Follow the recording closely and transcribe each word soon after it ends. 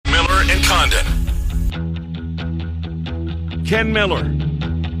and Condon. Ken Miller.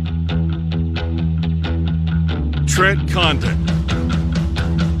 Trent Condon.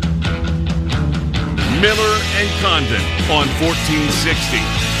 Miller and Condon on 1460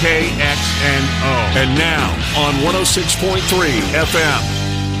 KXNO. And now on 106.3 FM.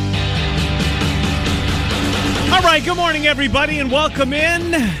 All right, good morning, everybody, and welcome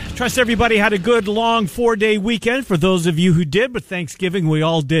in. Trust everybody had a good, long 4-day weekend. For those of you who did, but Thanksgiving we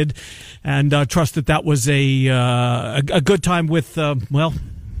all did, and trust that was a good time with, a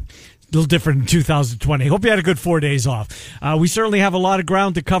little different in 2020. Hope you had a good 4 days off. We certainly have a lot of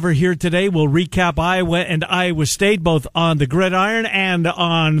ground to cover here today. We'll recap Iowa and Iowa State, both on the gridiron and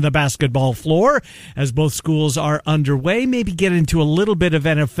on the basketball floor, as both schools are underway. Maybe get into a little bit of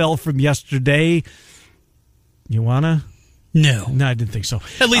NFL from yesterday. You wanna? No, I didn't think so.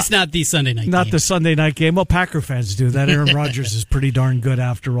 At least not the Sunday night game. Not the Sunday night game. Well, Packer fans do that. Aaron Rodgers is pretty darn good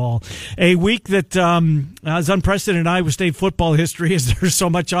after all. A week that is unprecedented in Iowa State football history, as there's so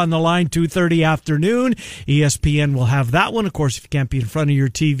much on the line. 2:30 afternoon. ESPN will have that one. Of course, if you can't be in front of your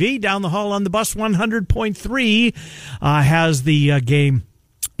TV, down the hall on the bus, 100.3 has the game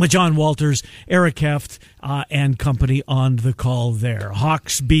with John Walters, Eric Heft, and company on the call there.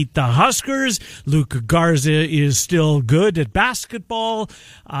 Hawks beat the Huskers. Luka Garza is still good at basketball.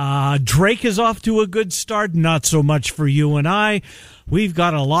 Drake is off to a good start. Not so much for you and I. We've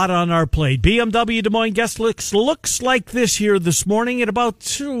got a lot on our plate. BMW Des Moines guest looks like this here this morning at about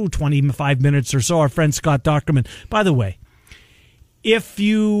 25 minutes or so. Our friend Scott Dockerman. By the way, if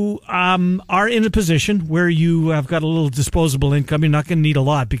you are in a position where you have got a little disposable income, you're not going to need a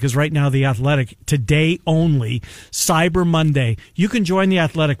lot, because right now The Athletic, today only, Cyber Monday, you can join The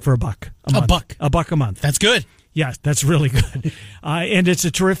Athletic for $1 a month. That's good. Yeah, that's really good. And it's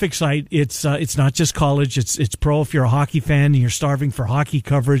a terrific site. It's not just college. It's pro. If you're a hockey fan and you're starving for hockey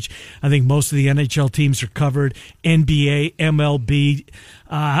coverage, I think most of the NHL teams are covered. NBA, MLB,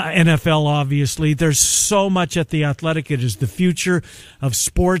 NFL, obviously. There's so much at The Athletic. It is the future of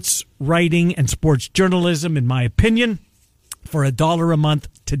sports writing and sports journalism, in my opinion. For $1 a month,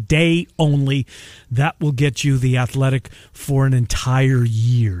 today only, that will get you The Athletic for an entire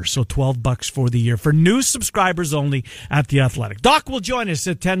year. So $12 for the year for new subscribers only at The Athletic. Doc will join us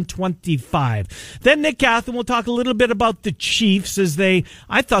at 10:25. Then Nick Cathan will talk a little bit about the Chiefs, as I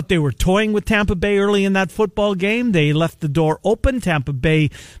thought they were toying with Tampa Bay early in that football game. They left the door open. Tampa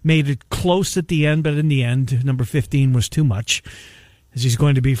Bay made it close at the end, but in the end, number 15 was too much, as he's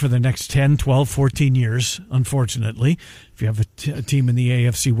going to be for the next 10, 12, 14 years, unfortunately, if you have a team in the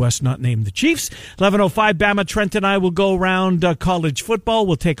AFC West not named the Chiefs. 11:05, Bama, Trent, and I will go around college football.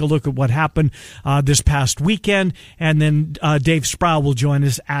 We'll take a look at what happened this past weekend, and then Dave Sproul will join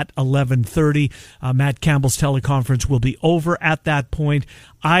us at 11:30. Matt Campbell's teleconference will be over at that point.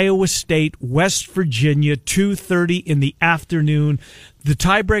 Iowa State, West Virginia, 2:30 in the afternoon. The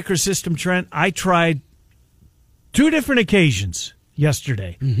tiebreaker system, Trent, I tried 2 different occasions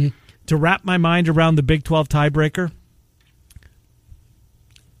yesterday to wrap my mind around the Big 12 tiebreaker.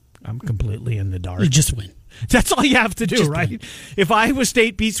 I'm completely in the dark. You just win. That's all you have to do, just right? Win. If Iowa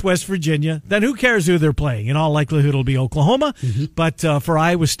State beats West Virginia, then who cares who they're playing? In all likelihood, it'll be Oklahoma. But for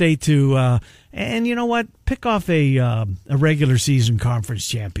Iowa State to, and you know what, pick off a regular season conference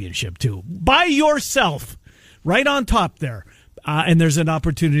championship too by yourself, right on top there. And there's an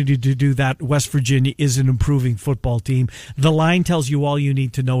opportunity to do that. West Virginia is an improving football team. The line tells you all you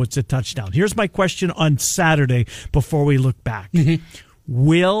need to know. It's a touchdown. Here's my question on Saturday before we look back.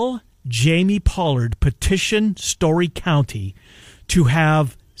 Will Jamie Pollard petition Story County to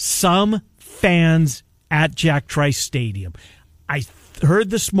have some fans at Jack Trice Stadium? I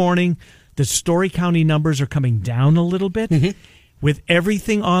heard this morning that Story County numbers are coming down a little bit. With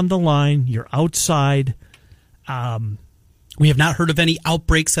everything on the line, you're outside. We have not heard of any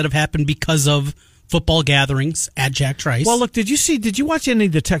outbreaks that have happened because of football gatherings at Jack Trice. Well, look, did you watch any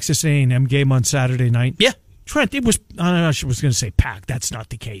of the Texas A&M game on Saturday night? Yeah. Trent, it was, I was going to say packed. That's not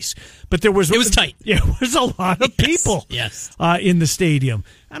the case. But it was tight. Yeah, it was a lot of people in the stadium.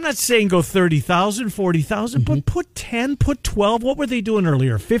 I'm not saying go 30,000, 40,000, but put 10, put 12. What were they doing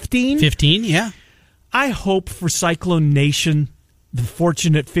earlier? 15? 15, yeah. I hope for Cyclone Nation, the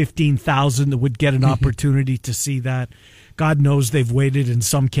fortunate 15,000 that would get an opportunity to see that. God knows they've waited in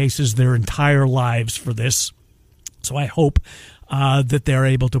some cases their entire lives for this. So I hope that they're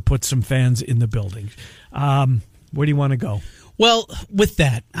able to put some fans in the building. Where do you want to go? Well, with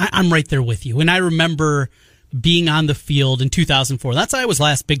that, I'm right there with you. And I remember being on the field in 2004. That's Iowa's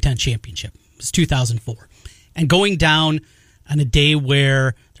last Big Ten championship. It was 2004. And going down on a day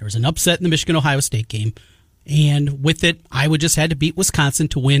where there was an upset in the Michigan-Ohio State game. And with it, Iowa just had to beat Wisconsin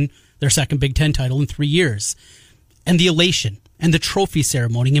to win their second Big Ten title in 3 years. And the elation and the trophy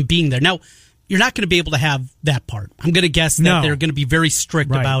ceremony and being there. Now, you're not going to be able to have that part. I'm going to guess that they're going to be very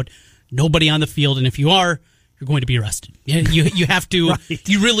strict about nobody on the field, and if you are, you're going to be arrested. You have to.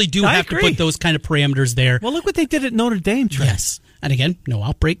 You really do have to put those kind of parameters there. Well, look what they did at Notre Dame, Trent. Yes, and again, no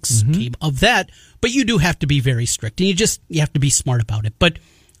outbreaks came of that, but you do have to be very strict, and you have to be smart about it. But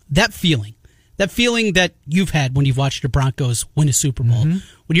that feeling that you've had when you've watched the Broncos win a Super Bowl,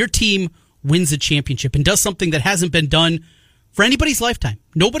 when your team wins a championship and does something that hasn't been done for anybody's lifetime.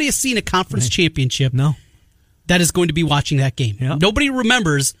 Nobody has seen a conference championship that is going to be watching that game. Yep. Nobody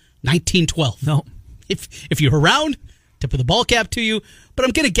remembers 1912. No. If you're around, tip of the ball cap to you, but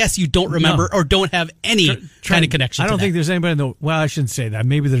I'm going to guess you don't remember or don't have any kind of connection to that. I don't think there's anybody well, I shouldn't say that.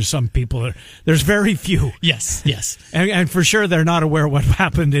 Maybe there's some people. There's very few. Yes. And for sure, they're not aware of what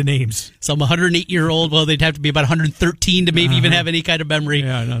happened in Ames. Some 108-year-old, well, they'd have to be about 113 to maybe even have any kind of memory.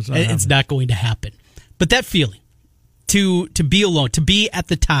 Yeah, no, it's not going to happen. But that feeling, to be alone, to be at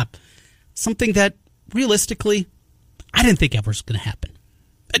the top, something that realistically, I didn't think ever was going to happen.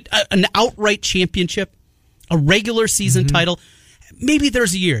 An outright championship, a regular season title. Maybe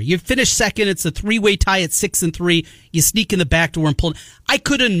there's a year. You finish second, it's a 3-way tie at 6-3. You sneak in the back door and pull. I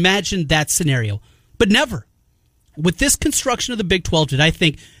could imagine that scenario, but never. With this construction of the Big 12, did I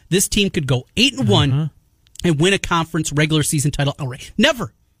think this team could go 8-1 and win a conference regular season title outright?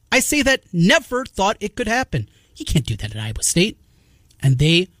 Never. I say that never thought it could happen. You can't do that at Iowa State. And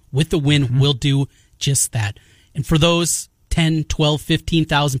they, with the win, will do just that. And for those 10, 12,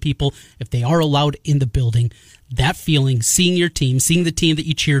 15,000 people, if they are allowed in the building, that feeling, seeing your team, seeing the team that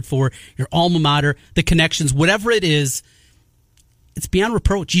you cheered for, your alma mater, the connections, whatever it is, it's beyond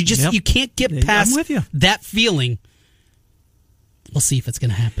reproach. You can't get past that feeling. We'll see if it's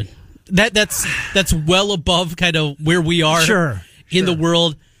going to happen. That's well above kind of where we are in the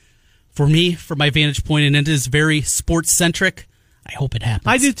world. For me, from my vantage point, and it is very sports-centric, I hope it happens.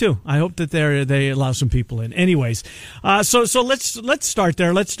 I do too. I hope that they allow some people in. Anyways, so let's start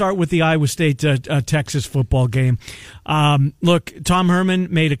there. Let's start with the Iowa State Texas football game. Look, Tom Herman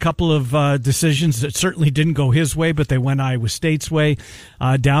made a couple of decisions that certainly didn't go his way, but they went Iowa State's way.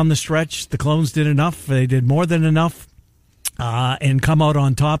 Down the stretch, the Clones did enough. They did more than enough. And come out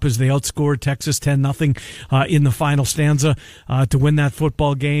on top as they outscored Texas 10-0 in the final stanza to win that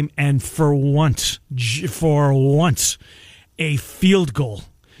football game. And for once, a field goal.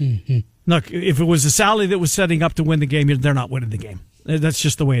 Look, if it was a Sally that was setting up to win the game, they're not winning the game. That's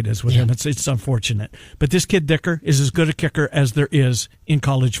just the way it is with him. It's unfortunate. But this kid Dicker is as good a kicker as there is in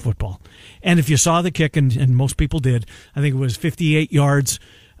college football. And if you saw the kick, and most people did, I think it was 58 yards.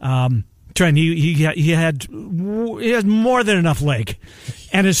 Trent, he had more than enough leg,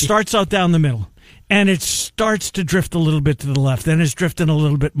 and it starts out down the middle, and it starts to drift a little bit to the left, then it's drifting a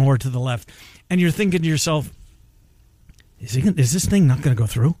little bit more to the left, and you're thinking to yourself, is this thing not going to go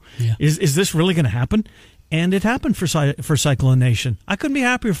through? Yeah. Is this really going to happen? And it happened for Cyclone Nation. I couldn't be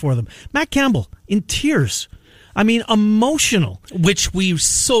happier for them. Matt Campbell in tears. I mean, emotional, which we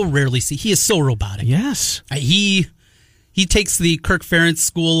so rarely see. He is so robotic. Yes, He takes the Kirk Ferentz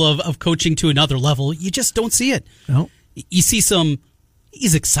school of coaching to another level. You just don't see it. No. You see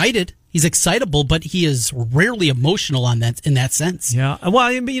he's excited. He's excitable, but he is rarely emotional in that sense. Yeah. Well,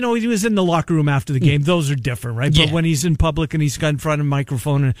 he was in the locker room after the game. Those are different, right? But when he's in public and he's got in front of a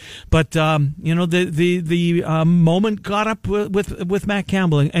microphone. The moment got up with Matt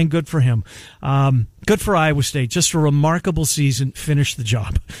Campbell, and good for him. Good for Iowa State. Just a remarkable season. Finish the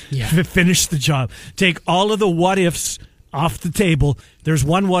job. Yeah. Finish the job. Take all of the what-ifs off the table. There's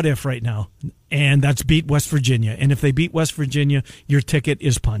one what if right now, and that's beat West Virginia. And if they beat West Virginia, your ticket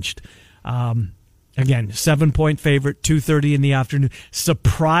is punched. Again, 7-point favorite, 2:30 in the afternoon.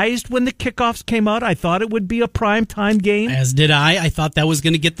 Surprised when the kickoffs came out. I thought it would be a primetime game. As did I. I thought that was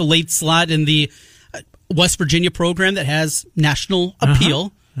going to get the late slot in the West Virginia program that has national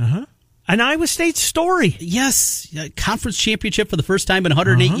appeal. An Iowa State story. Yes. Conference championship for the first time in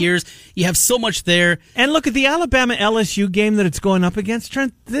 108 years. You have so much there. And look at the Alabama-LSU game that it's going up against.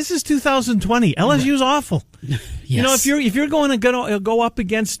 Trent, this is 2020. LSU's awful. Yes. If you're going to go up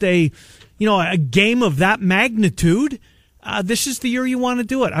against a game of that magnitude, this is the year you want to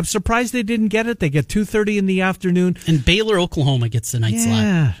do it. I'm surprised they didn't get it. They get 2:30 in the afternoon. And Baylor, Oklahoma gets the night slot.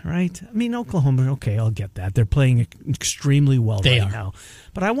 Yeah, right. I mean, Oklahoma, okay, I'll get that. They're playing extremely well now.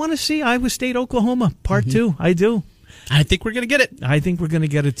 But I want to see Iowa State, Oklahoma, part 2. I do. I think we're going to get it. I think we're going to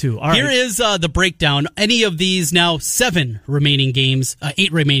get it, too. All Here is the breakdown. Any of these now 7 remaining games,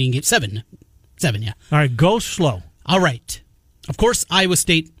 8 remaining games, 7, yeah. All right, go slow. All right. Of course, Iowa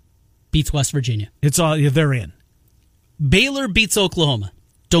State beats West Virginia. They're in. Baylor beats Oklahoma.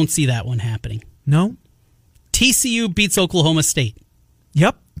 Don't see that one happening. No? TCU beats Oklahoma State.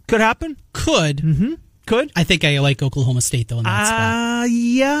 Yep. Could happen. Could. Mm-hmm. Could. I think I like Oklahoma State, though, in that spot.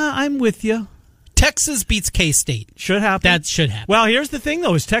 Yeah, I'm with you. Texas beats K-State. Should happen. That should happen. Well, here's the thing,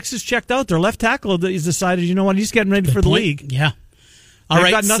 though. Is Texas checked out? Their left tackle has decided, you know what, he's getting ready for the league. Yeah.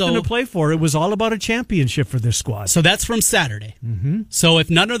 They've got nothing to play for. It was all about a championship for this squad. So that's from Saturday. Mm-hmm. So if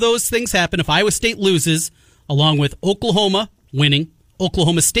none of those things happen, if Iowa State loses, along with Oklahoma winning,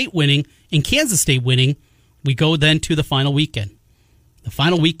 Oklahoma State winning, and Kansas State winning, we go then to the final weekend. The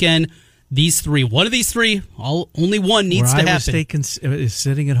final weekend, these three, one of these three, only one needs to Iowa happen. State is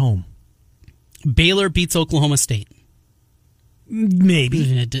sitting at home. Baylor beats Oklahoma State.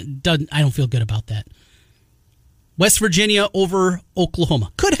 Maybe. I don't feel good about that. West Virginia over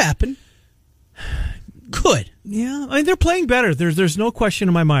Oklahoma. Could happen. Could. Yeah, I mean, they're playing better. There's no question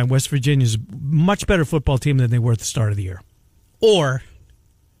in my mind. West Virginia's a much better football team than they were at the start of the year. Or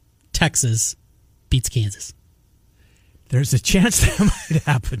Texas beats Kansas. There's a chance that might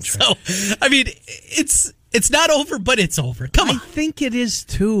happen. Trent. So, I mean, it's not over, but it's over. Come on. I think it is,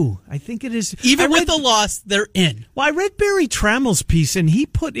 too. I think it is. Even with the loss, they're in. Well, I read Barry Trammell's piece, and he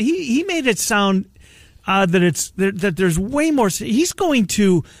made it sound that there's way more. He's going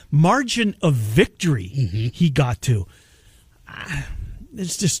to margin of victory. Mm-hmm. He got to.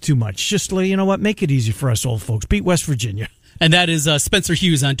 It's just too much. Just, you know what? Make it easy for us old folks. Beat West Virginia. And that is Spencer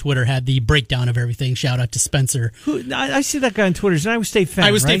Hughes on Twitter had the breakdown of everything. Shout out to Spencer. I see that guy on Twitter. He's an Iowa State fan.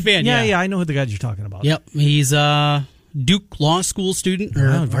 Iowa State fan, yeah. Yeah, I know who the guy you're talking about. Yep. He's a Duke Law School student.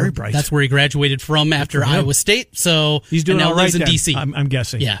 Very bright. That's where he graduated from after Iowa State. So he's doing now all right lives in then, D.C. I'm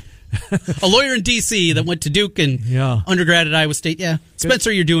guessing. Yeah. A lawyer in D.C. that went to Duke and undergrad at Iowa State. Yeah.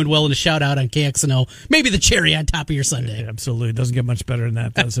 Spencer, you're doing well, and a shout out on KXNO. Maybe the cherry on top of your Sunday. Yeah, absolutely. It doesn't get much better than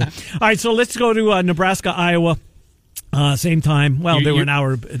that, does it? All right, so let's go to Nebraska, Iowa. Same time. Well, they were an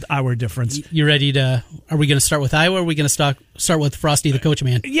hour difference. You ready to? Are we going to start with Iowa? Or are we going to start with Frosty, the coach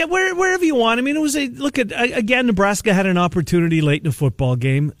man? Yeah, wherever you want. I mean, it was again. Nebraska had an opportunity late in the football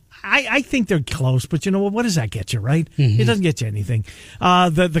game. I think they're close, but you know what? What does that get you? Right? Mm-hmm. It doesn't get you anything.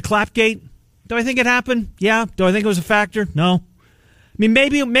 The Clapgate. Do I think it happened? Yeah. Do I think it was a factor? No. I mean,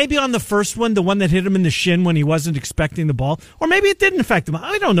 maybe on the first one, the one that hit him in the shin when he wasn't expecting the ball, or maybe it didn't affect him.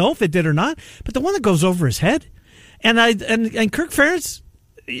 I don't know if it did or not. But the one that goes over his head. And Kirk Ferentz,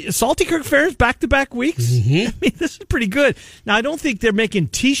 salty Kirk Ferentz, back-to-back weeks. Mm-hmm. I mean, this is pretty good. Now, I don't think they're making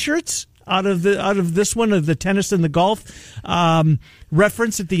T-shirts out of this one, of the tennis and the golf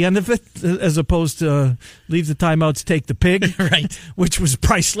reference at the end of it, as opposed to leave the timeouts, take the pig, right? Which was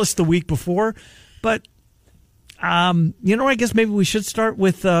priceless the week before. But I guess maybe we should start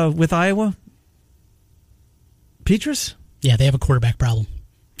with Iowa. Petrus? Yeah, they have a quarterback problem,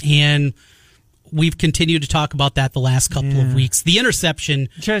 and we've continued to talk about that the last couple of weeks. The interception.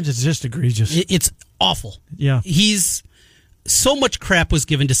 It's just egregious. It's awful. Yeah. So much crap was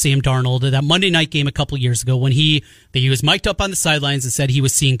given to Sam Darnold at that Monday night game a couple of years ago when he was mic'd up on the sidelines and said he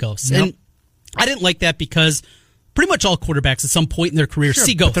was seeing ghosts. Yep. And I didn't like that because pretty much all quarterbacks at some point in their career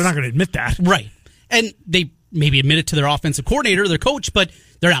see ghosts. But they're not going to admit that. Right. And they maybe admit it to their offensive coordinator, their coach, but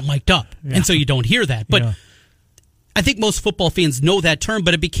they're not mic'd up. Yeah. And so you don't hear that. But I think most football fans know that term,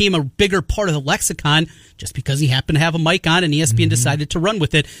 but it became a bigger part of the lexicon just because he happened to have a mic on and ESPN decided to run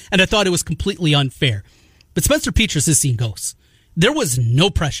with it. And I thought it was completely unfair. But Spencer Petras has seen ghosts. There was no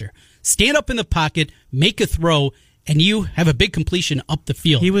pressure. Stand up in the pocket, make a throw, and you have a big completion up the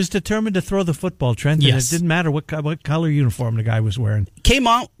field. He was determined to throw the football, Trent, and it didn't matter what color uniform the guy was wearing. Came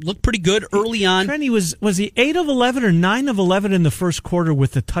out, looked pretty good early on. Trent, was he 8 of 11 or 9 of 11 in the first quarter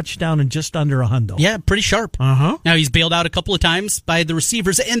with the touchdown and just under a hundo? Yeah, pretty sharp. Uh-huh. Now he's bailed out a couple of times by the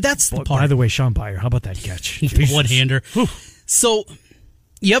receivers, and that's the part. By the way, Sean Byer, how about that catch? One-hander. So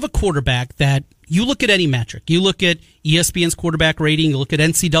you have a quarterback that you look at any metric. You look at ESPN's quarterback rating. You look at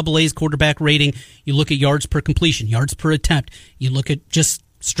NCAA's quarterback rating. You look at yards per completion, yards per attempt. You look at just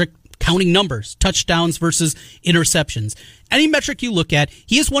strict counting numbers, touchdowns versus interceptions. Any metric you look at,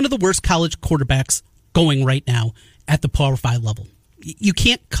 he is one of the worst college quarterbacks going right now at the Power 5 level. You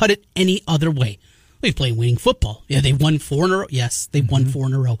can't cut it any other way. They play winning football. Yeah, they won 4 in a row. Yes, they won 4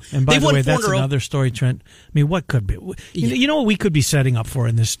 in a row. And by the way, that's another story, Trent. I mean, what could be? You know what we could be setting up for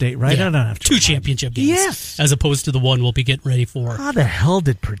in this state, right? Yeah. I don't have to 2 championship games. Yes. As opposed to the one we'll be getting ready for. How the hell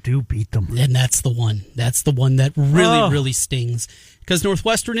did Purdue beat them? And that's the one. That's the one that really stings. Because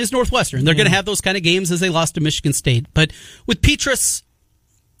Northwestern is Northwestern. They're going to have those kind of games as they lost to Michigan State. But with Petras,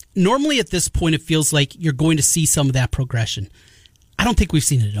 normally at this point it feels like you're going to see some of that progression. I don't think we've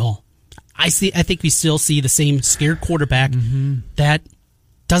seen it at all. I think we still see the same scared quarterback that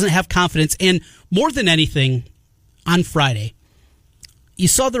doesn't have confidence. And more than anything, on Friday, you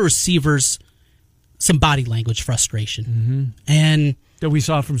saw the receivers, some body language frustration. And that we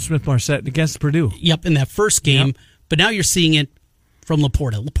saw from Smith Marset against Purdue. Yep, in that first game. Yep. But now you're seeing it from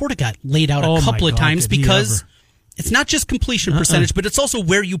Laporta. Laporta got laid out a couple of times because it's not just completion percentage, but it's also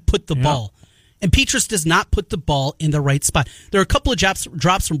where you put the ball. And Petras does not put the ball in the right spot. There are a couple of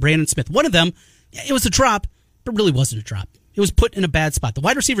drops from Brandon Smith. One of them, it was a drop, but really wasn't a drop. It was put in a bad spot. The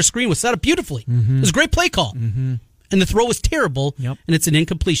wide receiver screen was set up beautifully. It was a great play call. And the throw was terrible, and it's an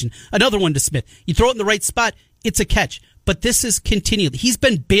incompletion. Another one to Smith. You throw it in the right spot, it's a catch. But this is continually. He's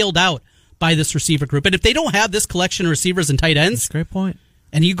been bailed out by this receiver group. And if they don't have this collection of receivers and tight ends, that's a great point.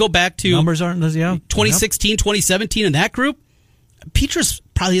 And you go back to numbers aren't 2016, 2017 in that group, Petras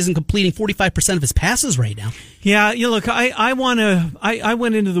probably isn't completing 45% of his passes right now. Yeah, look, I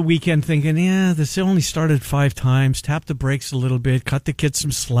went into the weekend thinking, this only started 5 times, tap the brakes a little bit, cut the kid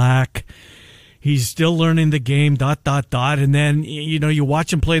some slack. He's still learning the game, ... And then, you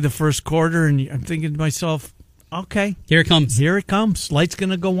watch him play the first quarter, and I'm thinking to myself, okay. Here it comes. Here it comes. Light's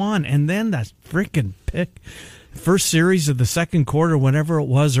going to go on. And then that freaking pick. First series of the second quarter, whenever it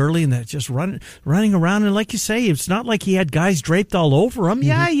was early, and that just running around. And like you say, it's not like he had guys draped all over him.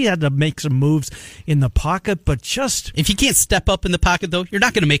 Yeah, he had to make some moves in the pocket, but just... If you can't step up in the pocket, though, you're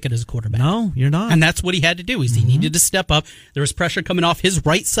not going to make it as a quarterback. No, you're not. And that's what he had to do. He needed to step up. There was pressure coming off his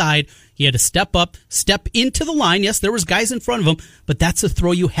right side. He had to step up, step into the line. Yes, there was guys in front of him, but that's a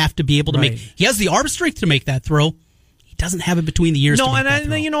throw you have to be able to make. He has the arm strength to make that throw. He doesn't have it between the ears to make that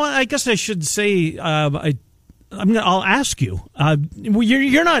throw. You know what? I guess I should say... I'll ask you.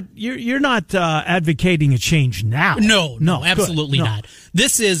 You're not advocating a change now. No, absolutely not.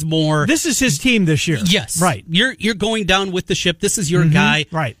 This is more. This is his team this year. Yes, right. You're going down with the ship. This is your guy.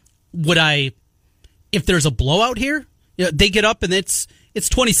 Right. If there's a blowout here, they get up and it's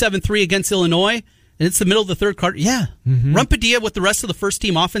 27-3 against Illinois, and it's the middle of the third quarter. Yeah, run Padilla with the rest of the first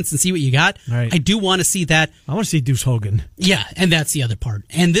team offense and see what you got. Right. I do want to see that. I want to see Deuce Hogan. Yeah, and that's the other part.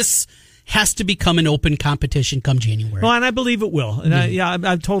 And this has to become an open competition come January. Well, and I believe it will. And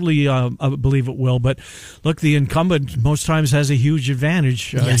I totally believe it will. But look, the incumbent most times has a huge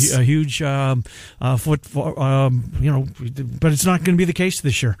advantage, yes. a huge foot. But it's not going to be the case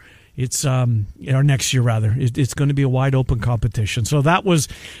this year. It's or next year rather. It's going to be a wide open competition. So that was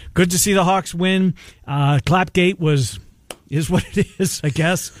good to see the Hawks win. Clapgate is what it is, I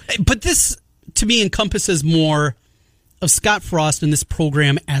guess. But this to me encompasses more of Scott Frost and this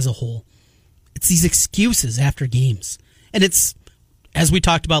program as a whole. It's these excuses after games. And it's, as we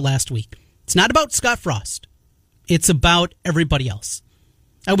talked about last week, it's not about Scott Frost. It's about everybody else.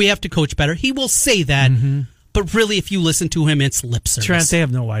 And we have to coach better. He will say that, but really, if you listen to him, it's lip service. Trent, they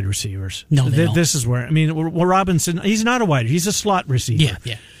have no wide receivers. No, they don't. This is where, Robinson, he's not a wide, he's a slot receiver.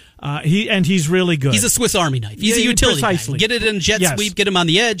 Yeah. He's really good. He's a Swiss Army knife. He's a utility guy. Get it in jet sweep, get him on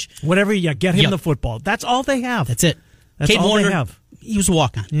the edge. Whatever, get him the football. That's all they have. That's it. That's all they have. He was a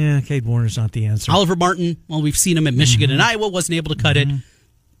walk-on. Yeah, Cade Warner's not the answer. Oliver Martin, well, we've seen him at Michigan and Iowa, wasn't able to cut it.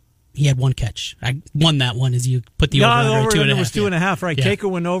 He had one catch. I won that one as you put the over-under at 2.5. It was 2.5, right. Yeah. Kaker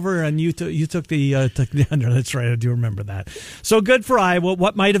went over, and you took the under. That's right. I do remember that. So good for Iowa.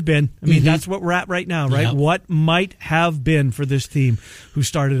 What might have been. I mean, that's what we're at right now, right? Yep. What might have been for this team who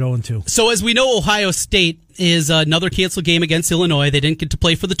started 0-2. So as we know, Ohio State is another canceled game against Illinois. They didn't get to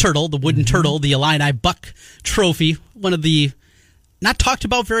play for the turtle, the wooden turtle, the Illini Buck Trophy, one of the not talked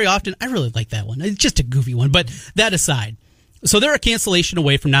about very often. I really like that one. It's just a goofy one, but that aside. So they're a cancellation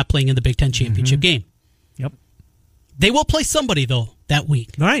away from not playing in the Big Ten championship game. Yep. They will play somebody, though, that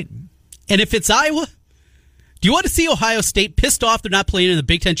week. Right. And if it's Iowa, do you want to see Ohio State pissed off they're not playing in the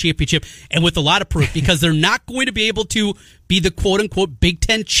Big Ten championship and with a lot of proof because they're not going to be able to be the quote-unquote Big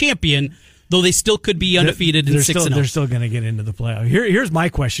Ten champion, though they still could be undefeated in 6-0. They're still going to get into the playoff. Here's my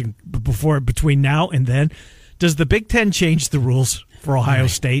question between now and then. Does the Big Ten change the rules for Ohio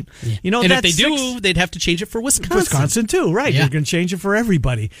State? Yeah. And if they do, they'd have to change it for Wisconsin. Wisconsin too, right. Yeah. They're going to change it for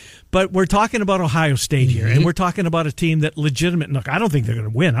everybody. But we're talking about Ohio State here, and we're talking about a team that look, I don't think they're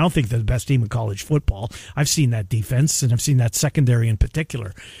going to win. I don't think they're the best team in college football. I've seen that defense, and I've seen that secondary in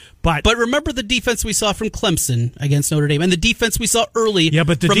particular. But remember the defense we saw from Clemson against Notre Dame, and the defense we saw early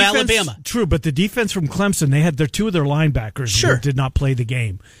from Alabama. True, but the defense from Clemson, they had two of their linebackers who did not play the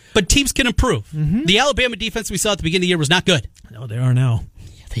game. But teams can improve. The Alabama defense we saw at the beginning of the year was not good. No, they are now.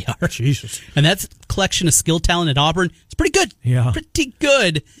 They are. Jesus. And that collection of skill talent at Auburn is pretty good. Yeah. Pretty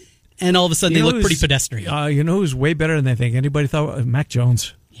good. And all of a sudden they look pretty pedestrian. You know who's way better than they think? Anybody thought? Mac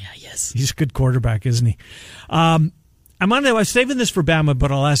Jones. Yeah, yes. He's a good quarterback, isn't he? I'm saving this for Bama,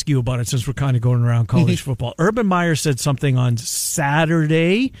 but I'll ask you about it since we're kind of going around college football. Urban Meyer said something on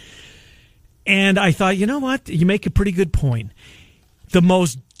Saturday, and I thought, you know what? You make a pretty good point.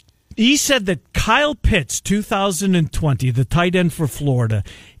 He said that Kyle Pitts, 2020, the tight end for Florida,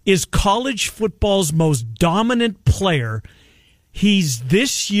 is college football's most dominant player. He's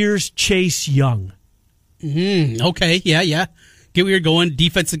this year's Chase Young. Okay, yeah. Get where you're going.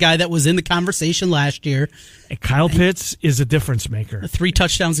 Defensive guy that was in the conversation last year. And Kyle Pitts is a difference maker. 3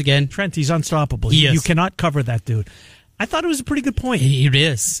 touchdowns again. Trent, he's unstoppable. He is. You cannot cover that dude. I thought it was a pretty good point. It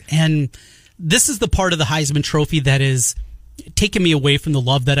is. And this is the part of the Heisman Trophy that is taking me away from the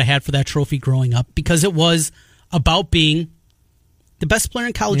love that I had for that trophy growing up, because it was about being the best player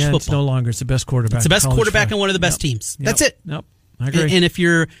in college football. It's no longer. It's the best quarterback. It's the best quarterback and one of the best teams. That's it. Yep. I agree. And if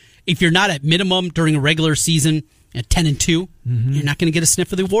you're not at minimum during a regular season at 10-2, you're not going to get a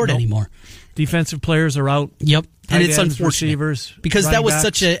sniff of the award anymore. Defensive players are out. Yep. And it's ends, unfortunate receivers, because that was backs.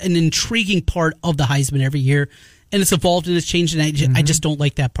 such an intriguing part of the Heisman every year. And it's evolved and it's changed, and I just don't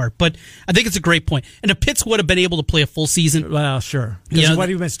like that part. But I think it's a great point. And if Pitts would have been able to play a full season... Well, sure. Because what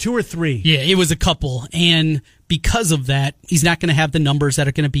he missed, 2 or 3. Yeah, it was a couple. And because of that, he's not going to have the numbers that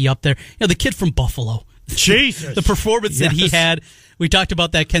are going to be up there. The kid from Buffalo. Jesus. The performance that he had. We talked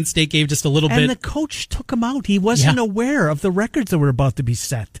about that Kent State game just a little bit. And the coach took him out. He wasn't aware of the records that were about to be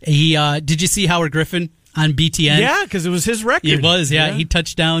set. Did you see Howard Griffin on BTN? Yeah, because it was his record. It was, yeah. He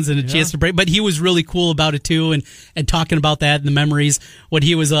touchdowns and a chance to break. But he was really cool about it, too, and talking about that and the memories when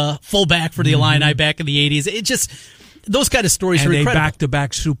he was a fullback for the Illini back in the 80s. It just, those kind of stories are incredible. And a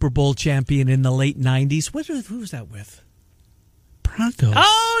back-to-back Super Bowl champion in the late 90s. Who was that with? Broncos.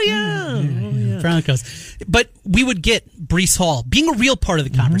 Oh, yeah. Broncos. But we would get Breece Hall being a real part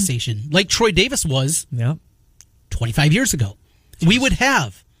of the conversation, like Troy Davis was 25 years ago. Jeez. We would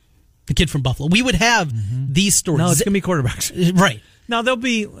have the kid from Buffalo. We would have these stories. No, it's going to be quarterbacks. Right. Now, they're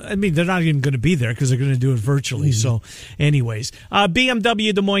not even going to be there because they're going to do it virtually. So, anyways,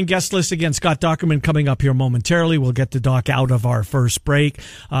 BMW Des Moines guest list again. Scott Dockerman coming up here momentarily. We'll get the Doc out of our first break.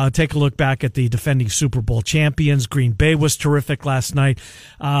 Take a look back at the defending Super Bowl champions. Green Bay was terrific last night.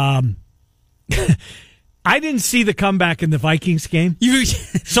 I didn't see the comeback in the Vikings game.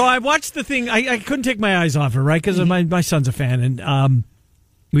 So I watched the thing. I couldn't take my eyes off it, right? Because my son's a fan, and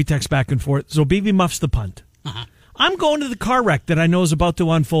we text back and forth. So BB muffs the punt. I'm going to the car wreck that I know is about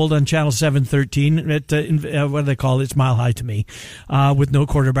to unfold on Channel 713 at, what do they call it? It's Mile High to me, with no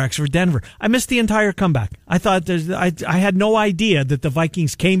quarterbacks for Denver. I missed the entire comeback. I thought I had no idea that the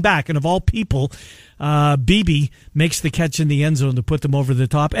Vikings came back, and of all people, BB makes the catch in the end zone to put them over the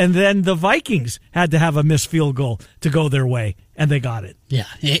top, and then the Vikings had to have a missed field goal to go their way, and they got it. Yeah,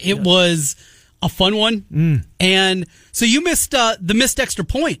 it was a fun one. And so you missed the missed extra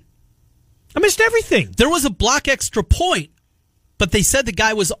point. I missed everything. There was a block extra point, but they said the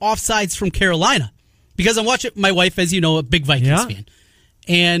guy was offsides from Carolina. Because I'm watching my wife, as you know, a big Vikings fan.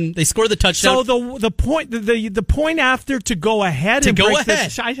 And they scored the touchdown. So the point after to go ahead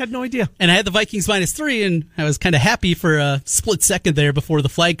I had no idea. And I had the Vikings -3, and I was kind of happy for a split second there before the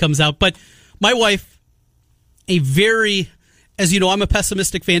flag comes out. But my wife, as you know, I'm a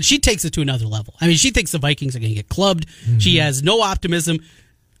pessimistic fan. She takes it to another level. I mean, she thinks the Vikings are going to get clubbed. She has no optimism.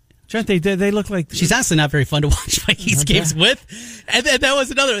 They look like... She's honestly not very fun to watch Vikings games with. And then that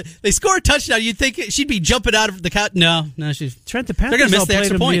was another... They score a touchdown. You'd think she'd be jumping out of the couch. No, she's... Trent, the Panthers miss the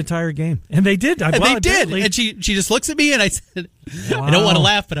extra point the entire game. And they did. They did. And she just looks at me and I said, wow. I don't want to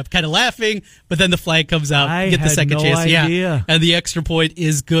laugh, but I'm kind of laughing. But then the flag comes out. I get the second no chance. Idea. Yeah. And the extra point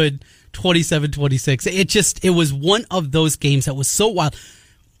is good. 27-26. It was one of those games that was so wild.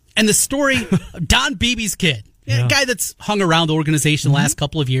 And the story, Don Beebe's kid, a guy that's hung around the organization the last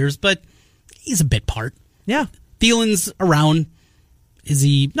couple of years, but he's a bit part. Yeah. Thielens around. Is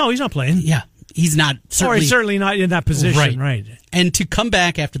he? No, he's not playing. Yeah. He's not. Certainly not in that position. Right. And to come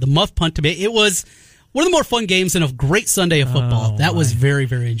back after the muff punt to me, it was one of the more fun games and a great Sunday of football. That was very,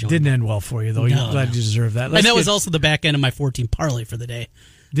 very enjoyable. Didn't end well for you, though. You're glad you deserve that. And that was also the back end of my 14 parlay for the day.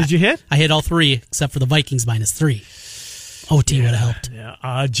 Did you hit? I hit all 3 except for the Vikings -3. OT would have helped.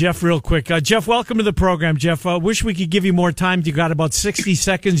 Yeah. Jeff, real quick. Jeff, welcome to the program, Jeff. Wish we could give you more time. You got about 60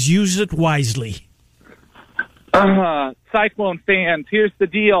 seconds. Use it wisely. Cyclone fans, here's the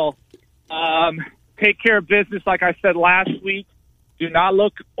deal. Take care of business, like I said last week. Do not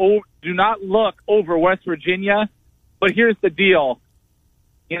look over West Virginia. But here's the deal.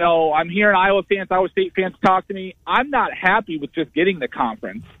 You know, I'm hearing Iowa State fans talk to me. I'm not happy with just getting the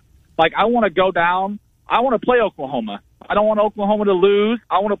conference. Like, I want to go down. I want to play Oklahoma. I don't want Oklahoma to lose.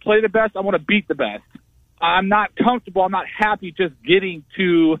 I want to play the best. I want to beat the best. I'm not comfortable. I'm not happy just getting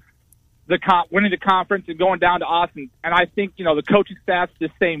to winning the conference and going down to Austin. And I think, the coaching staff's the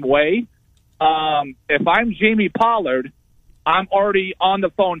same way. If I'm Jamie Pollard, I'm already on the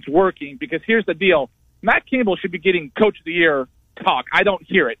phones working because here's the deal. Matt Campbell should be getting Coach of the Year talk. I don't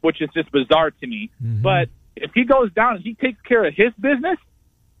hear it, which is just bizarre to me. Mm-hmm. But if he goes down and he takes care of his business,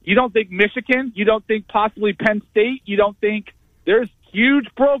 you don't think Michigan, you don't think possibly Penn State, you don't think there's huge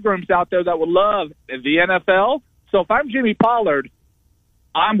programs out there that would love the NFL. So if I'm Jimmy Pollard,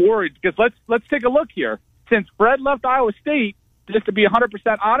 I'm worried because let's take a look here. Since Fred left Iowa State, just to be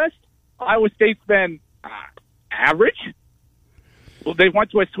 100% honest, Iowa State's been average. Well, they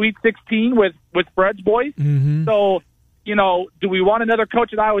went to a Sweet 16 with Fred's boys. Mm-hmm. So, do we want another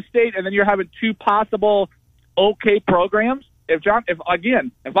coach at Iowa State, and then you're having two possible okay programs? If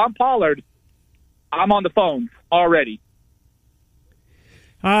I'm Pollard, I'm on the phone already.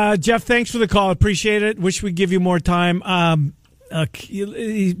 Jeff, thanks for the call. Appreciate it. Wish we'd give you more time.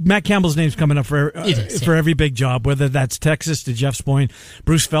 Matt Campbell's name's coming up for every big job, whether that's Texas, to Jeff's point.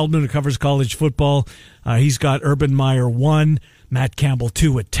 Bruce Feldman, who covers college football, he's got Urban Meyer 1, Matt Campbell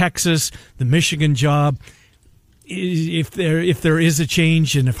 2 at Texas. The Michigan job, if there is a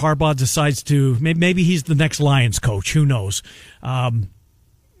change, and if Harbaugh decides to, maybe he's the next Lions coach. Who knows?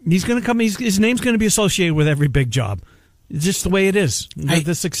 He's going to come. His name's going to be associated with every big job. It's just the way it is.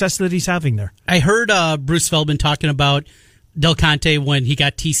 The success that he's having there. I heard Bruce Feldman talking about Del Conte when he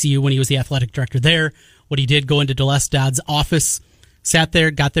got TCU, when he was the athletic director there, what he did go into DeLes Dodd's office, got there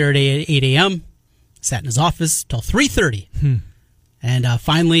at 8 a.m., sat in his office till 3:30. And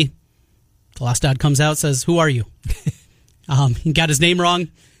finally, DeLes Dodd comes out, says, "Who are you?" He got his name wrong.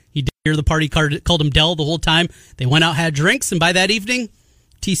 He did hear the party called him Del the whole time. They went out, had drinks, and by that evening,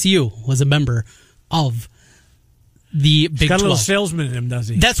 TCU was a member of the Big 12. He's got a little salesman in him, does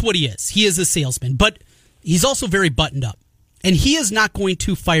he? That's what he is. He is a salesman, but he's also very buttoned up. And he is not going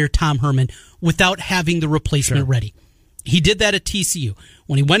to fire Tom Herman without having the replacement ready. He did that at TCU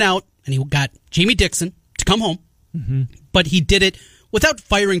when he went out and he got Jamie Dixon to come home, but he did it without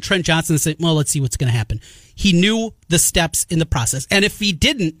firing Trent Johnson and saying, well, let's see what's going to happen. He knew the steps in the process. And if he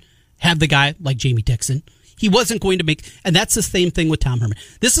didn't have the guy like Jamie Dixon, he wasn't going to make, and that's the same thing with Tom Herman.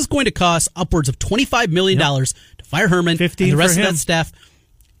 This is going to cost upwards of $25 million to fire Herman and the rest of that staff.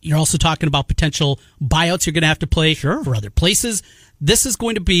 You're also talking about potential buyouts you're going to have to play for other places. This is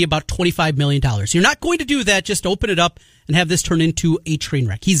going to be about $25 million. You're not going to do that just to open it up and have this turn into a train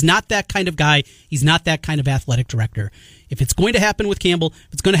wreck. He's not that kind of guy. He's not that kind of athletic director. If it's going to happen with Campbell,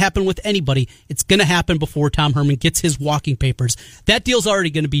 if it's going to happen with anybody, it's going to happen before Tom Herman gets his walking papers. That deal's already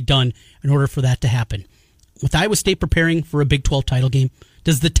going to be done in order for that to happen. With Iowa State preparing for a Big 12 title game,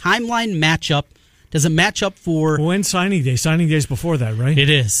 does the timeline match up? Does it match up for... When signing day? Signing day's before that, right? It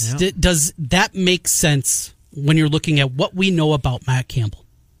is. Yeah. Does that make sense when you're looking at what we know about Matt Campbell?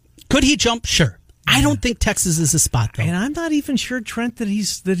 Could he jump? Sure. Yeah. I don't think Texas is a spot, though. And I'm not even sure, Trent, that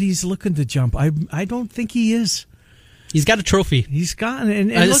he's looking to jump. I don't think he is. He's got a trophy. He's got...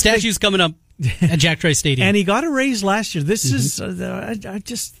 And the statue's coming up at Jack Trice Stadium. And he got a raise last year. This is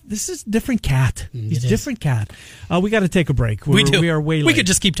this is different cat. He's different cat. We got to take a break. We are way late. We could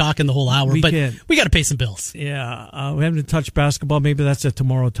just keep talking the whole hour, but we got to pay some bills. Yeah, we haven't touched basketball. Maybe that's a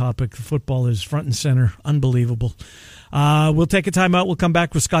tomorrow topic. Football is front and center. Unbelievable. We'll take a time out. We'll come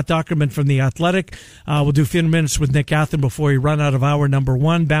back with Scott Dockerman from The Athletic. We'll do a few minutes with Nick Athen before we run out of hour number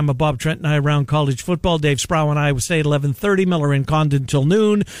one. Bama Bob, Trent, and I around college football. Dave Sproul and Iowa State, 11:30. Miller and Condon till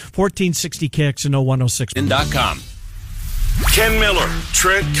noon. 1460 KXNO 106.com. Ken Miller,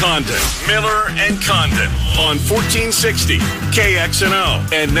 Trent Condon, Miller and Condon on 1460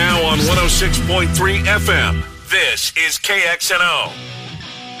 KXNO. And now on 106.3 FM. This is KXNO.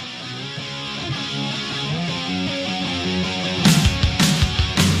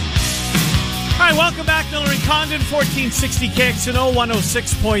 All right, welcome back, Miller and Condon, 1460 KXNO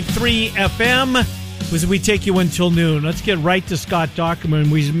 106.3 FM. As we take you until noon, let's get right to Scott Dockerman.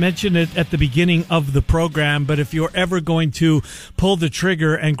 We mentioned it at the beginning of the program, but if you're ever going to pull the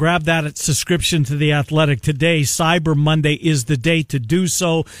trigger and grab that subscription to The Athletic today, Cyber Monday is the day to do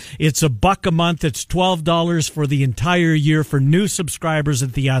so. It's $1 a month. It's $12 for the entire year for new subscribers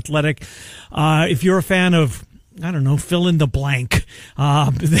at The Athletic. If you're a fan of, I don't know, fill in the blank.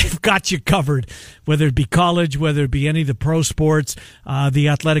 They've got you covered, whether it be college, whether it be any of the pro sports. The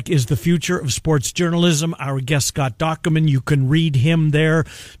Athletic is the future of sports journalism. Our guest, Scott Dockerman, you can read him there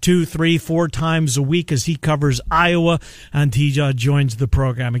 2, 3, 4 times a week as he covers Iowa, and he joins the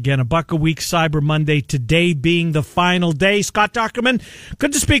program. Again, $1 a week, Cyber Monday, today being the final day. Scott Dockerman,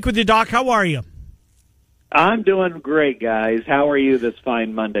 good to speak with you, Doc. How are you? I'm doing great, guys. How are you this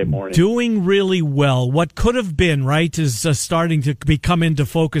fine Monday morning? Doing really well. What could have been, right, is starting to come into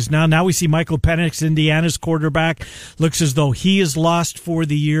focus now. Now we see Michael Penix, Indiana's quarterback, looks as though he is lost for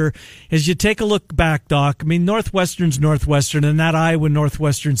the year. As you take a look back, Doc, I mean, Northwestern's Northwestern, and that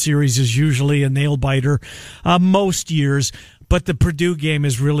Iowa-Northwestern series is usually a nail-biter most years. but the Purdue game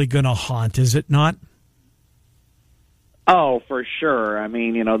is really going to haunt, is it not? Oh, for sure. I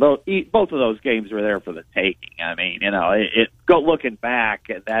mean, both of those games were there for the taking. I mean, looking back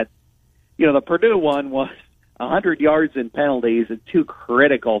at that, the Purdue one was 100 yards in penalties and 2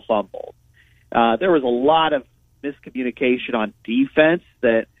 critical fumbles. There was a lot of miscommunication on defense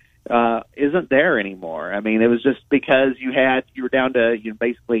that isn't there anymore. I mean, it was just because you were down to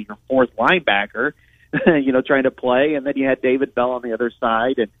basically your 4th linebacker, trying to play, and then you had David Bell on the other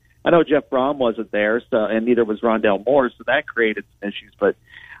side, and I know Jeff Brom wasn't there, and neither was Rondell Moore, so that created some issues. But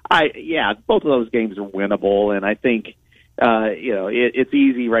both of those games are winnable, and I think it's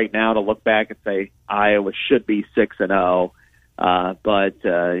easy right now to look back and say Iowa should be 6-0, but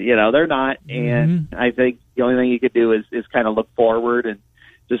they're not, and I think the only thing you could do is kind of look forward and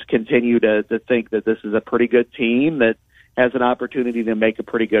just continue to think that this is a pretty good team that has an opportunity to make a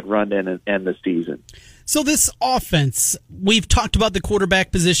pretty good run in the season. So this offense, we've talked about the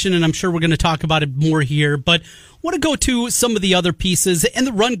quarterback position, and I'm sure we're going to talk about it more here, but I want to go to some of the other pieces. And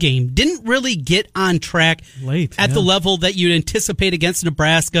the run game didn't really get on track at the level that you'd anticipate against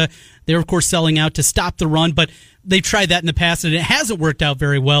Nebraska. They're, of course, selling out to stop the run, but they've tried that in the past, and it hasn't worked out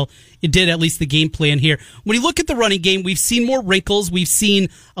very well. It did, at least the game plan here. When you look at the running game, we've seen more wrinkles. We've seen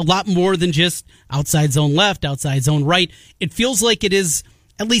a lot more than just outside zone left, outside zone right. It feels like it is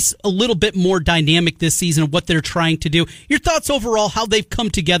at least a little bit more dynamic this season of what they're trying to do. Your thoughts overall, how they've come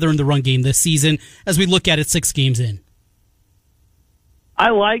together in the run game this season as we look at it 6 games in?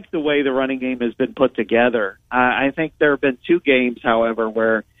 I like the way the running game has been put together. I think there have been 2 games, however,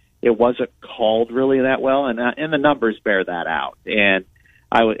 where it wasn't called really that well, and the numbers bear that out. And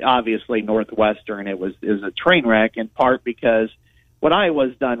obviously Northwestern, it was a train wreck, in part because what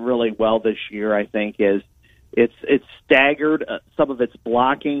Iowa's done really well this year, I think, is it's staggered some of its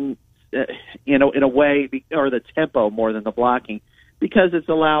blocking, in a way, or the tempo more than the blocking, because it's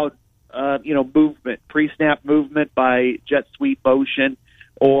allowed movement, pre-snap movement by jet sweep motion,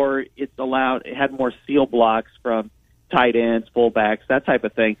 or it had more seal blocks from tight ends, fullbacks, that type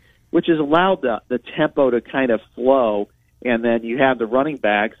of thing, which has allowed the tempo to kind of flow. And then you have the running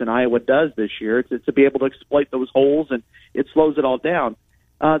backs, and Iowa does this year, to be able to exploit those holes, and it slows it all down.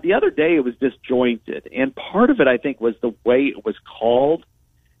 The other day it was disjointed, and part of it, I think, was the way it was called,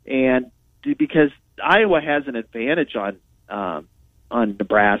 and because Iowa has an advantage on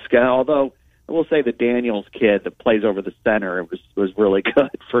Nebraska, although I will say the Daniels kid that plays over the center was really good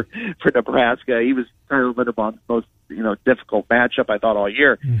for Nebraska. He was Tyler Linderbaum's most difficult matchup, I thought, all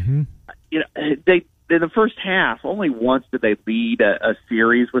year. Mm-hmm. They in the first half, only once did they lead a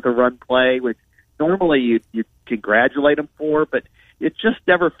series with a run play, which normally you congratulate them for, but it just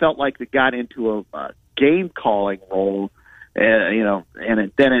never felt like they got into a game calling role, and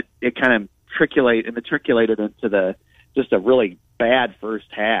then it kind of matriculated into just a really bad first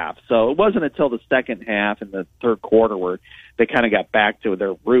half. So it wasn't until the second half and the third quarter where they kind of got back to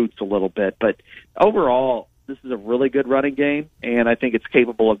their roots a little bit. But overall, this is a really good running game, and I think it's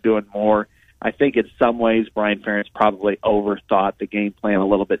capable of doing more. I think in some ways Brian Ferentz probably overthought the game plan a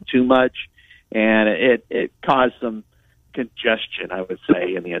little bit too much, and it caused some congestion, I would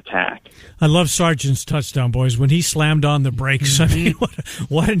say, in the attack. I love Sargent's touchdown, boys. When he slammed on the brakes, I mean,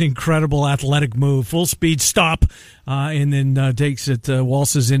 what an incredible athletic move. Full speed stop, and then takes it,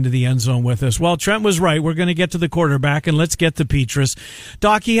 waltzes into the end zone with us. Well, Trent was right. We're going to get to the quarterback, and let's get to Petras.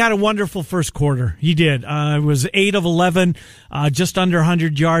 Doc, he had a wonderful first quarter. He did. It was 8 of 11, just under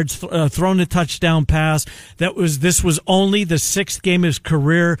 100 yards, thrown a touchdown pass. This was only the 6th game of his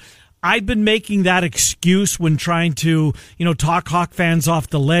career. I've been making that excuse when trying to, talk Hawk fans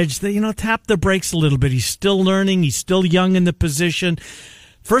off the ledge. That, tap the brakes a little bit. He's still learning. He's still young in the position.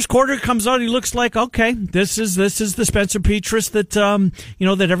 First quarter comes out, he looks like, okay, this is the Spencer Petras that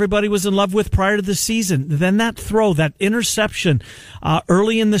that everybody was in love with prior to the season. Then that throw, that interception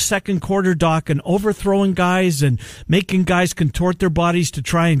early in the second quarter, Doc, and overthrowing guys and making guys contort their bodies to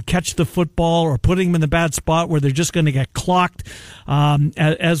try and catch the football or putting them in the bad spot where they're just going to get clocked,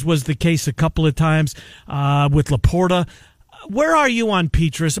 as was the case a couple of times with Laporta. Where are you on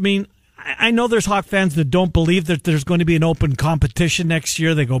Petras? I mean, I know there's Hawk fans that don't believe that there's going to be an open competition next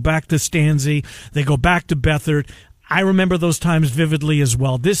year. They go back to Stanzi. They go back to Beathard. I remember those times vividly as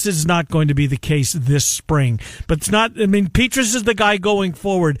well. This is not going to be the case this spring. But it's not, Petras is the guy going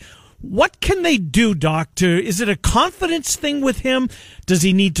forward. What can they do, Doc? Is it a confidence thing with him? Does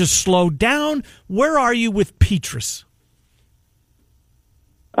he need to slow down? Where are you with Petras?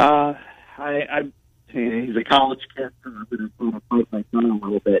 He's a college kid, so I'm going to fight my son a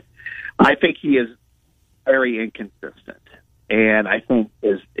little bit. I think he is very inconsistent, and I think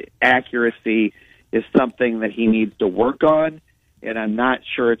his accuracy is something that he needs to work on. and I'm not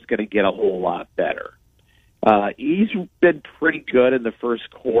sure it's going to get a whole lot better. He's been pretty good in the first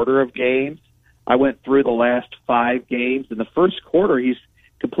quarter of games. I went through the last 5 games. In the first quarter, he's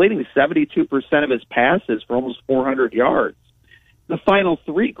completing 72% of his passes for almost 400 yards. The final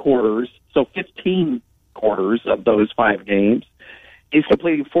 3 quarters, so 15 quarters of those 5 games, he's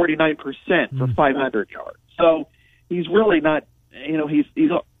completing 49% for 500 yards. So he's really not,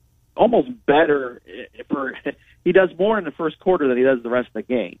 he's almost better he does more in the first quarter than he does the rest of the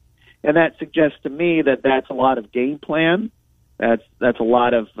game. And that suggests to me that that's a lot of game plan. That's a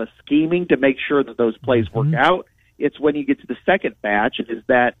lot of scheming to make sure that those plays work out. It's when you get to the second batch, is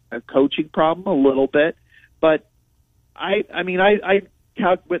that a coaching problem? A little bit. But I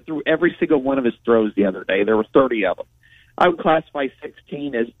went through every single one of his throws the other day. There were 30 of them. I would classify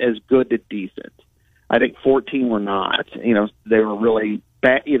 16 as good to decent. I think 14 were not. They were really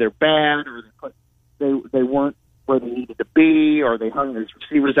bad, either bad or they weren't where they needed to be, or they hung his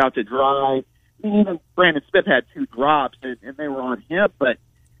receivers out to dry. Even Brandon Smith had 2 drops, and they were on him, but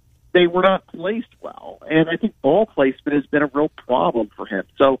they were not placed well. And I think ball placement has been a real problem for him.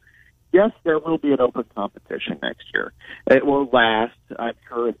 So, yes, there will be an open competition next year. It will last, I'm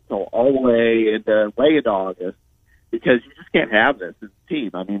sure, until all the way into late August, because you just can't have this as a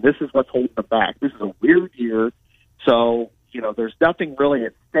team. I mean, this is what's holding them back. This is a weird year, so, there's nothing really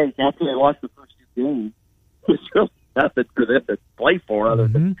at stake. After they lost the first 2 games, there's really nothing for them to play for other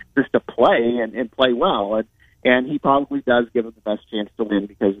than just to play and play well. And he probably does give them the best chance to win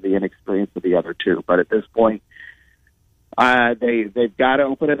because of the inexperience of the other 2. But at this point, they've got to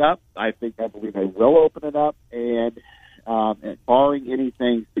open it up. I believe they will open it up. And barring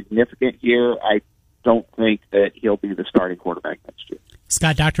anything significant here, I don't think that he'll be the starting quarterback next year.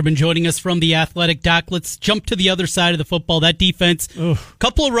 Scott Docterman joining us from The Athletic. Doc, let's jump to the other side of the football. That defense,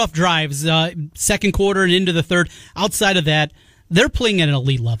 couple of rough drives, second quarter and into the third. Outside of that, they're playing at an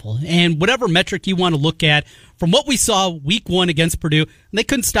elite level. And whatever metric you want to look at, from what we saw week 1 against Purdue, they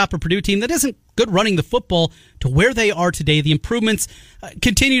couldn't stop a Purdue team that isn't good running the football, to where they are today. The improvements,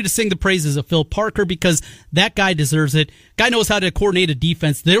 continue to sing the praises of Phil Parker, because that guy deserves it. Guy knows how to coordinate a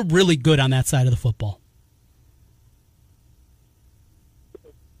defense. They're really good on that side of the football.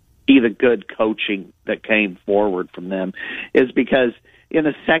 The good coaching that came forward from them is because in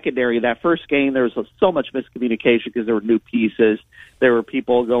the secondary, that first game, there was so much miscommunication because there were new pieces. There were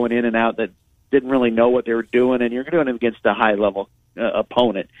people going in and out that didn't really know what they were doing, and you're doing it against a high-level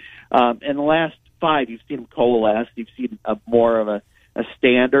opponent. In the last 5, you've seen them coalesce. You've seen more of a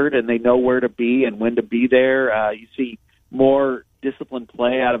standard, and they know where to be and when to be there. You see more disciplined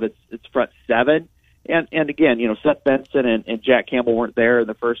play out of its front 7. And again, Seth Benson and Jack Campbell weren't there in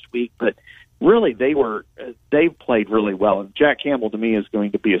the first week, but really they played really well. And Jack Campbell, to me, is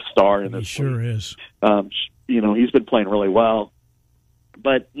going to be a star in this. He sure league. is. He's been playing really well.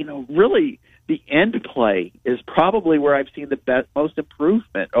 But, really the end play is probably where I've seen the most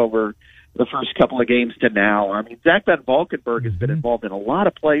improvement over the first couple of games to now. I mean, Zach Van Valkenburg has been involved in a lot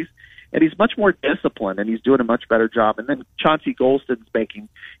of plays, and he's much more disciplined, and he's doing a much better job. And then Chauncey Golston's making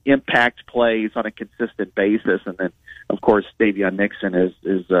impact plays on a consistent basis. And then, of course, Davion Nixon is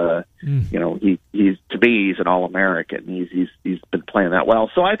he's to me, he's an All-American. He's been playing that well.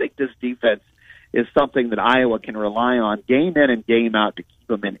 So I think this defense is something that Iowa can rely on game in and game out to keep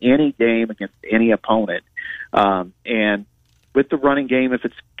them in any game against any opponent. And with the running game, if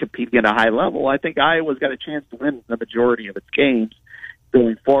it's competing at a high level, I think Iowa's got a chance to win the majority of its games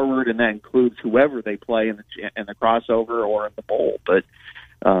going forward, and that includes whoever they play in the crossover or in the bowl. But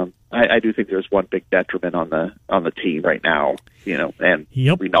I do think there's one big detriment on the team right now, and we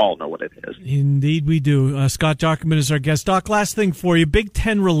all know what it is. Indeed, we do. Scott Docterman is our guest. Doc, last thing for you, Big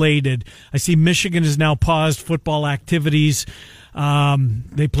Ten related. I see Michigan has now paused football activities.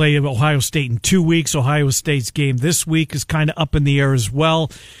 They play Ohio State in 2 weeks. Ohio State's game this week is kind of up in the air as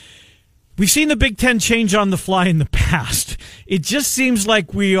well. We've seen the Big Ten change on the fly in the past. It just seems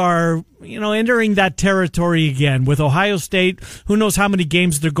like we are, entering that territory again with Ohio State. Who knows how many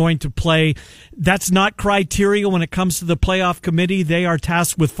games they're going to play. That's not criteria when it comes to the playoff committee. They are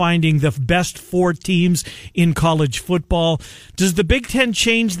tasked with finding the best 4 teams in college football. Does the Big Ten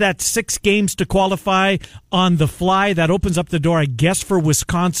change that 6 games to qualify on the fly? That opens up the door, I guess, for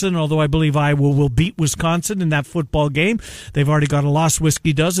Wisconsin, although I believe Iowa will beat Wisconsin in that football game. They've already got a loss,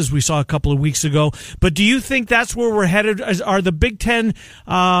 Whiskey does, as we saw a couple of weeks ago. But do you think that's where we're headed? Are the Big Ten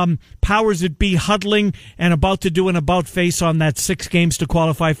powers that be huddling and about to do an about face on that 6 games to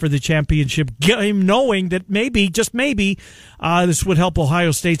qualify for the championship game, knowing that maybe, just maybe, this would help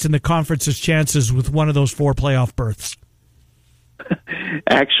Ohio State's and the conference's chances with one of those 4 playoff berths?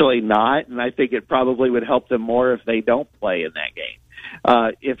 Actually not, and I think it probably would help them more if they don't play in that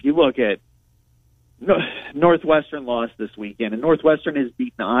game. If you look at Northwestern lost this weekend, and Northwestern has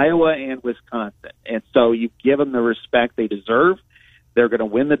beaten Iowa and Wisconsin, and so you give them the respect they deserve. They're going to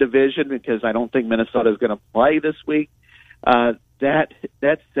win the division because I don't think Minnesota is going to play this week. That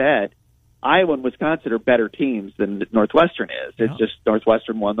said, Iowa and Wisconsin are better teams than Northwestern is. It's just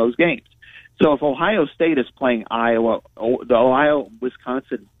Northwestern won those games. So if Ohio State is playing Iowa, the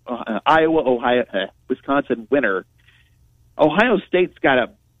Wisconsin winner, Ohio State's got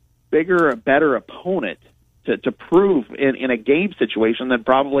a bigger, better opponent to prove in a game situation than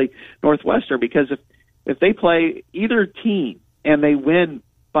probably Northwestern, because if they play either team and they win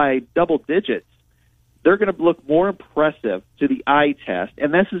by double digits, they're going to look more impressive to the eye test,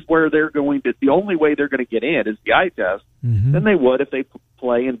 and this is where they're going to. The only way they're going to get in is the eye test than they would if they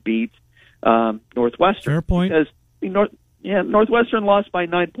play and beat Northwestern. Fair point. Because Northwestern lost by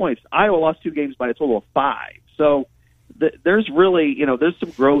 9 points. Iowa lost 2 games by a total of 5. So there's really there's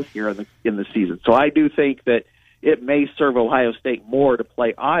some growth here in the season. So I do think that it may serve Ohio State more to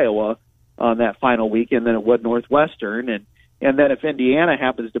play Iowa on that final weekend than it would Northwestern, and then if Indiana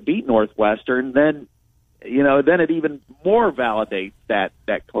happens to beat Northwestern, then it even more validates that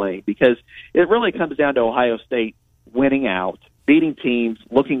claim, because it really comes down to Ohio State winning out, beating teams,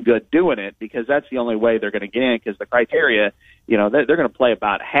 looking good, doing it, because that's the only way they're going to get in, because the criteria, they're going to play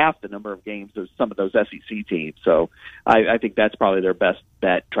about half the number of games as some of those SEC teams. So I think that's probably their best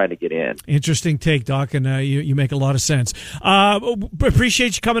bet trying to get in. Interesting take, Doc, and you make a lot of sense.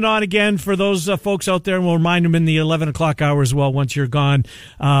 Appreciate you coming on again. For those folks out there, and we'll remind them in the 11 o'clock hour as well once you're gone.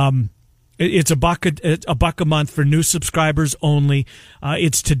 It's $1 a month for new subscribers only.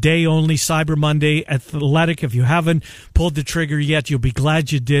 It's today only, Cyber Monday. Athletic, if you haven't pulled the trigger yet, you'll be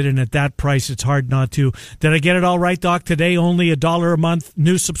glad you did. And at that price, it's hard not to. Did I get it all right, Doc? Today only, $1 a month,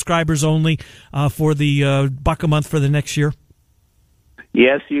 new subscribers only for the $1 a month for the next year.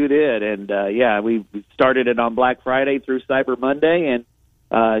 Yes, you did. And we started it on Black Friday through Cyber Monday. And,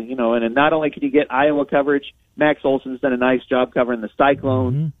 and not only can you get Iowa coverage, Max Olson's done a nice job covering the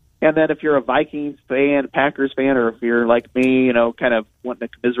Cyclones. Mm-hmm. And then if you're a Vikings fan, Packers fan, or if you're like me, kind of wanting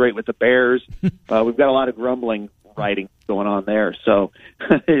to commiserate with the Bears, we've got a lot of grumbling writing going on there. So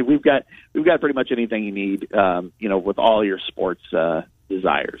we've got pretty much anything you need, with all your sports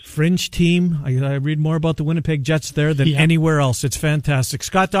desires. Fringe team. I read more about the Winnipeg Jets there than anywhere else. It's fantastic.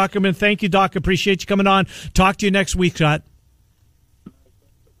 Scott Dochterman, thank you, Doc. Appreciate you coming on. Talk to you next week, Scott.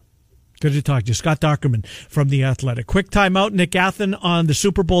 Good to talk to you. Scott Dochterman from The Athletic. Quick timeout. Nick Athen on the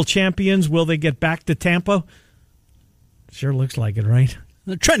Super Bowl champions. Will they get back to Tampa? Sure looks like it, right?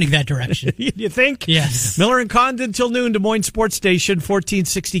 They're trending that direction. You think? Yes. Miller and Condon till noon, Des Moines Sports Station,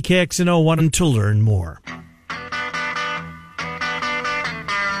 1460 KXNO. Want them to learn more.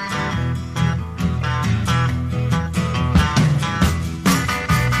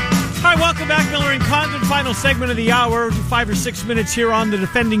 Welcome back, Miller and Condon. Final segment of the hour. 5 or 6 minutes here on the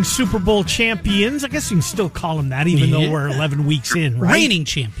defending Super Bowl champions. I guess you can still call them that, even though we're 11 weeks in, right? Reigning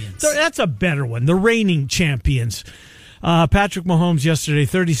champions. So that's a better one. The reigning champions. Patrick Mahomes yesterday,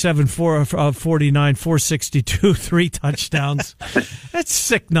 37 49, 462, 3 touchdowns. That's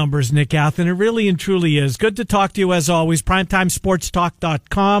sick numbers, Nick Athen. It really and truly is. Good to talk to you as always.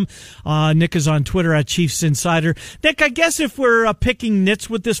 PrimetimeSportsTalk.com. Nick is on Twitter at Chiefs Insider. Nick, I guess if we're picking nits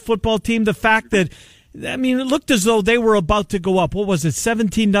with this football team, the fact that, it looked as though they were about to go up. What was it,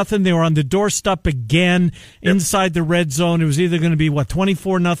 17-0? They were on the doorstep again inside the red zone. It was either going to be,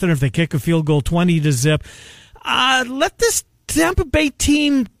 24-0 if they kick a field goal, 20-0. Let this Tampa Bay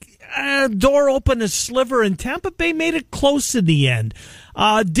team door open a sliver, and Tampa Bay made it close in the end.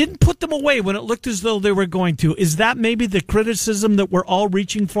 Didn't put them away when it looked as though they were going to. Is that maybe the criticism that we're all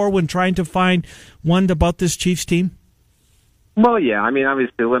reaching for when trying to find one about this Chiefs team? Well, yeah.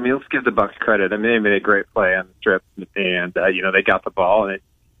 Obviously, let's give the Bucs credit. They made a great play on the strip, and they got the ball, and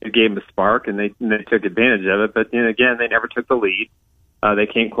it gave them a spark, and they took advantage of it. But again, they never took the lead. They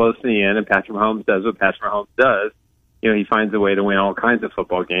came close in the end, and Patrick Mahomes does what Patrick Mahomes does. He finds a way to win all kinds of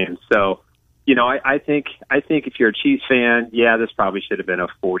football games. So, I think if you're a Chiefs fan, this probably should have been a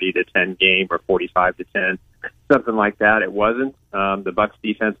 40-10 game or 45-10, something like that. It wasn't. The Bucs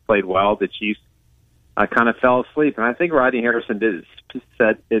defense played well. The Chiefs kind of fell asleep, and I think Rodney Harrison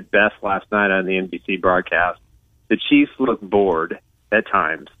said it best last night on the NBC broadcast. The Chiefs look bored at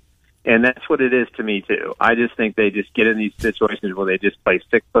times. And that's what it is to me, too. I just think they just get in these situations where they just play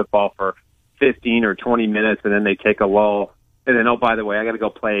stick football for 15 or 20 minutes, and then they take a lull. And then, oh, by the way, I got to go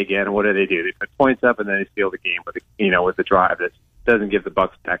play again. And what do? They put points up, and then they steal the game with the drive that doesn't give the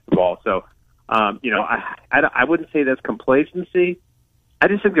Bucs back the ball. So I wouldn't say that's complacency. I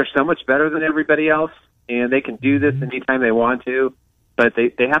just think they're so much better than everybody else, and they can do this anytime they want to. But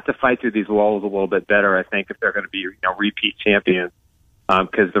they have to fight through these lulls a little bit better, I think, if they're going to be repeat champions.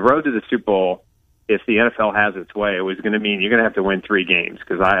 Because the road to the Super Bowl, if the NFL has its way, it was going to mean you're going to have to win 3 games.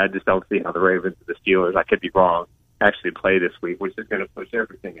 Because I just don't see how the Ravens and the Steelers, I could be wrong, actually play this week, which is going to push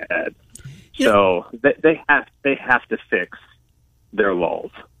everything ahead. So they have to fix their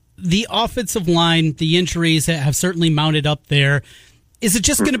lulls. The offensive line, the injuries have certainly mounted up there. Is it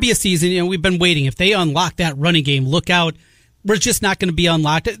just going to be a season? We've been waiting. If they unlock that running game, look out. We're just not going to be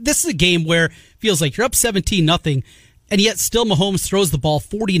unlocked. This is a game where it feels like you're up 17-0, and yet still Mahomes throws the ball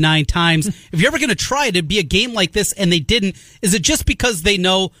 49 times. If you're ever going to try it, it'd be a game like this, and they didn't. Is it just because they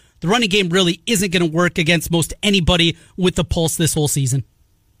know the running game really isn't going to work against most anybody with the pulse this whole season?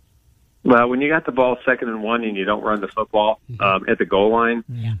 Well, when you got the ball 2nd and 1 and you don't run the football at the goal line,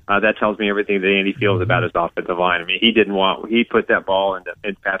 that tells me everything that Andy feels about his offensive line. I mean, he put that ball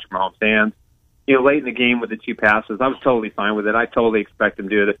in Patrick Mahomes' hands. Late in the game with the 2 passes, I was totally fine with it. I totally expect him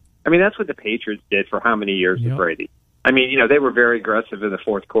to do it. I mean, that's what the Patriots did for how many years with Brady? I mean, they were very aggressive in the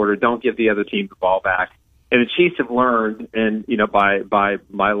fourth quarter. Don't give the other team the ball back. And the Chiefs have learned, and by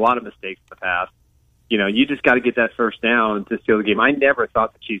a lot of mistakes in the past, you just got to get that first down to steal the game. I never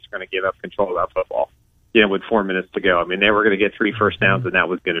thought the Chiefs were going to give up control of that football, with 4 minutes to go. I mean, they were going to get 3 first downs, and that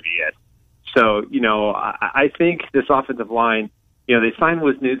was going to be it. So, I think this offensive line, they signed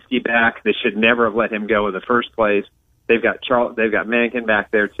Wisniewski back. They should never have let him go in the first place. They've got Mankin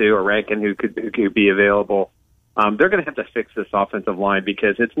back there too, or Rankin who could be available. They're going to have to fix this offensive line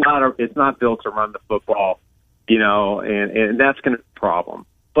because it's not built to run the football, and that's going to be a problem.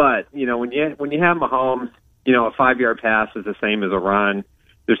 But when you have Mahomes, a 5-yard pass is the same as a run.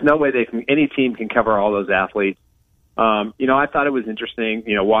 There's no way any team can cover all those athletes. I thought it was interesting.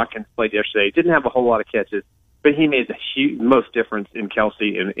 Watkins played yesterday. Didn't have a whole lot of catches, but he made the most difference in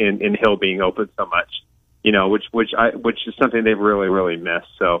Kelsey and in Hill being open so much. Which is something they've really, really missed.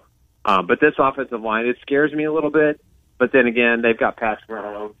 So, but this offensive line, it scares me a little bit. But then again, they've got Patrick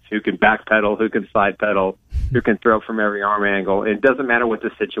Mahomes who can backpedal, who can side pedal, who can throw from every arm angle. It doesn't matter what the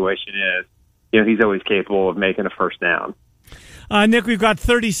situation is. He's always capable of making a first down. Nick, we've got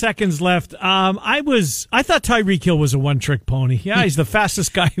 30 seconds left. I thought Tyreek Hill was a one-trick pony. Yeah, he's the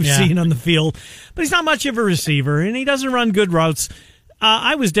fastest guy I've seen on the field, but he's not much of a receiver, and he doesn't run good routes.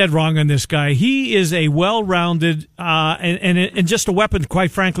 I was dead wrong on this guy. He is a well-rounded and just a weapon, quite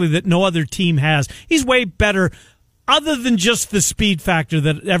frankly, that no other team has. He's way better, other than just the speed factor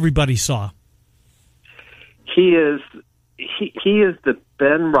that everybody saw. He is the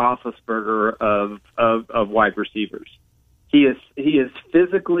Ben Roethlisberger of wide receivers. He is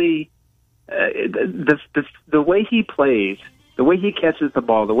physically the way he plays, the way he catches the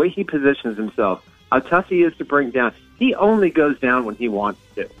ball, the way he positions himself, how tough he is to bring down. He only goes down when he wants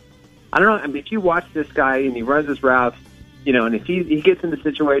to. I don't know. I mean, if you watch this guy and he runs his routes, and if he gets in the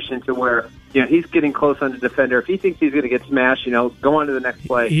situation to where he's getting close on the defender, if he thinks he's going to get smashed, go on to the next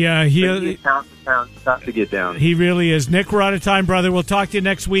play. Yeah, he's pound tough to get down. He really is. Nick, we're out of time, brother. We'll talk to you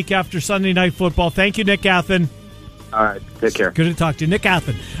next week after Sunday Night Football. Thank you, Nick Athan. All right, take care. Good to talk to you. Nick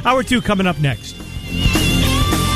Athan. Hour 2 coming up next.